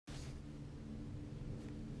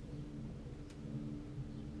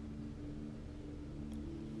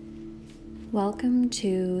Welcome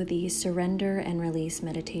to the Surrender and Release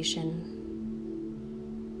meditation.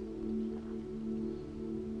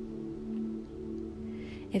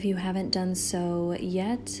 If you haven't done so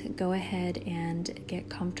yet, go ahead and get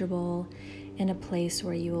comfortable in a place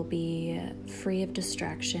where you will be free of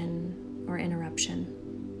distraction or interruption.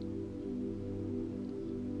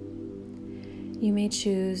 You may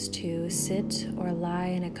choose to sit or lie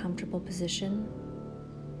in a comfortable position.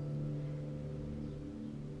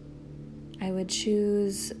 I would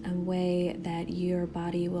choose a way that your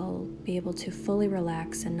body will be able to fully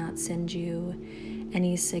relax and not send you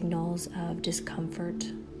any signals of discomfort.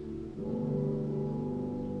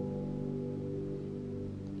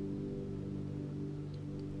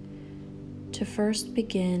 To first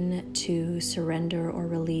begin to surrender or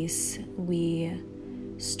release, we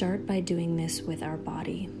start by doing this with our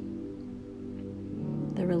body.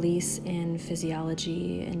 The release in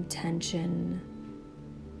physiology and tension.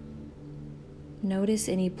 Notice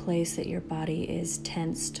any place that your body is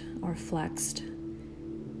tensed or flexed,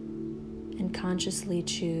 and consciously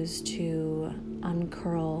choose to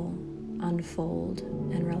uncurl, unfold,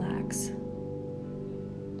 and relax.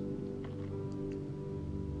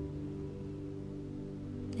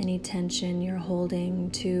 Any tension you're holding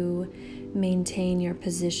to maintain your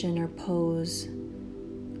position or pose,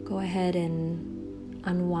 go ahead and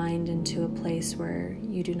unwind into a place where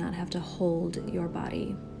you do not have to hold your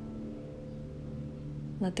body.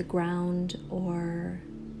 Let the ground or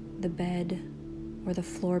the bed or the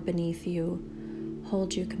floor beneath you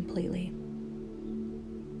hold you completely.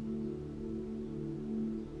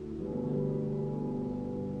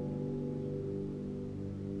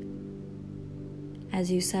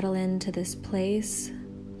 As you settle into this place,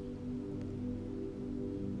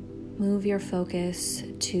 move your focus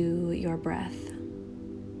to your breath.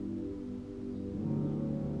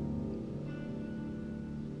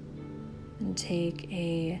 And take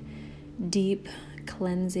a deep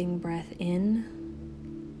cleansing breath in,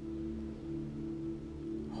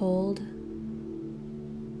 hold,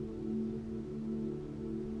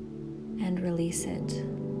 and release it.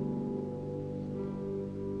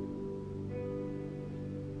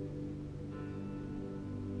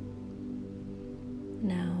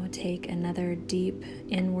 Now take another deep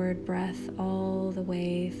inward breath all the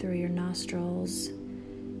way through your nostrils,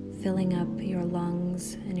 filling up your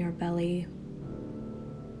lungs and your belly.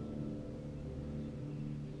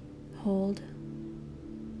 Hold.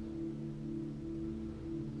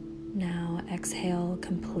 Now exhale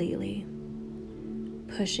completely,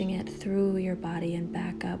 pushing it through your body and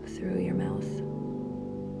back up through your mouth.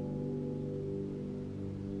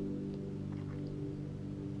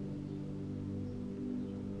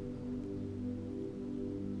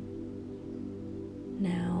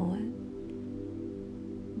 Now,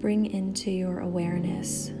 bring into your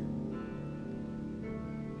awareness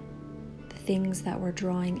the things that were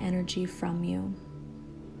drawing energy from you.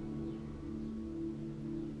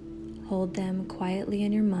 Hold them quietly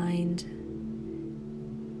in your mind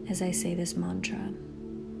as I say this mantra.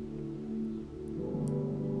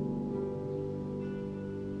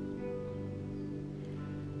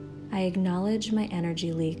 I acknowledge my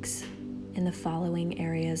energy leaks in the following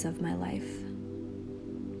areas of my life.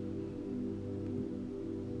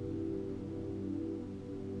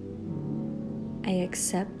 I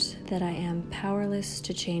accept that I am powerless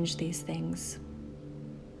to change these things.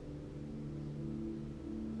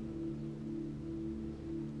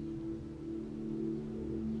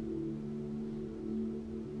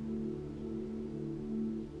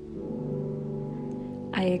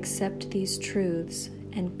 I accept these truths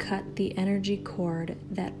and cut the energy cord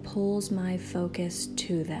that pulls my focus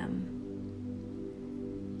to them.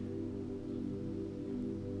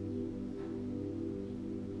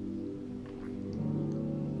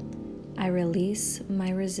 I release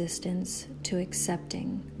my resistance to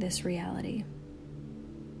accepting this reality.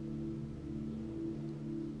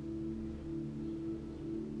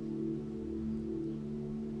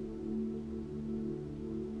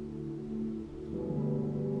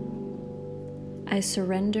 I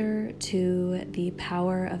surrender to the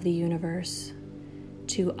power of the universe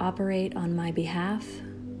to operate on my behalf,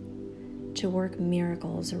 to work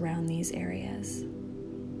miracles around these areas.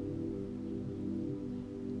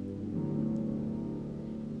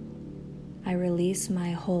 I release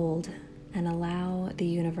my hold and allow the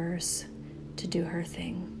universe to do her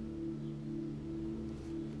thing.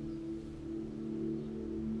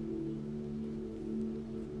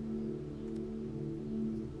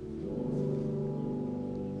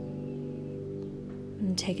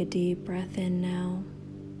 And take a deep breath in now.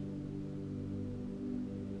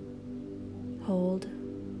 Hold.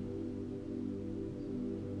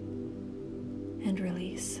 and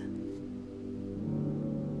release.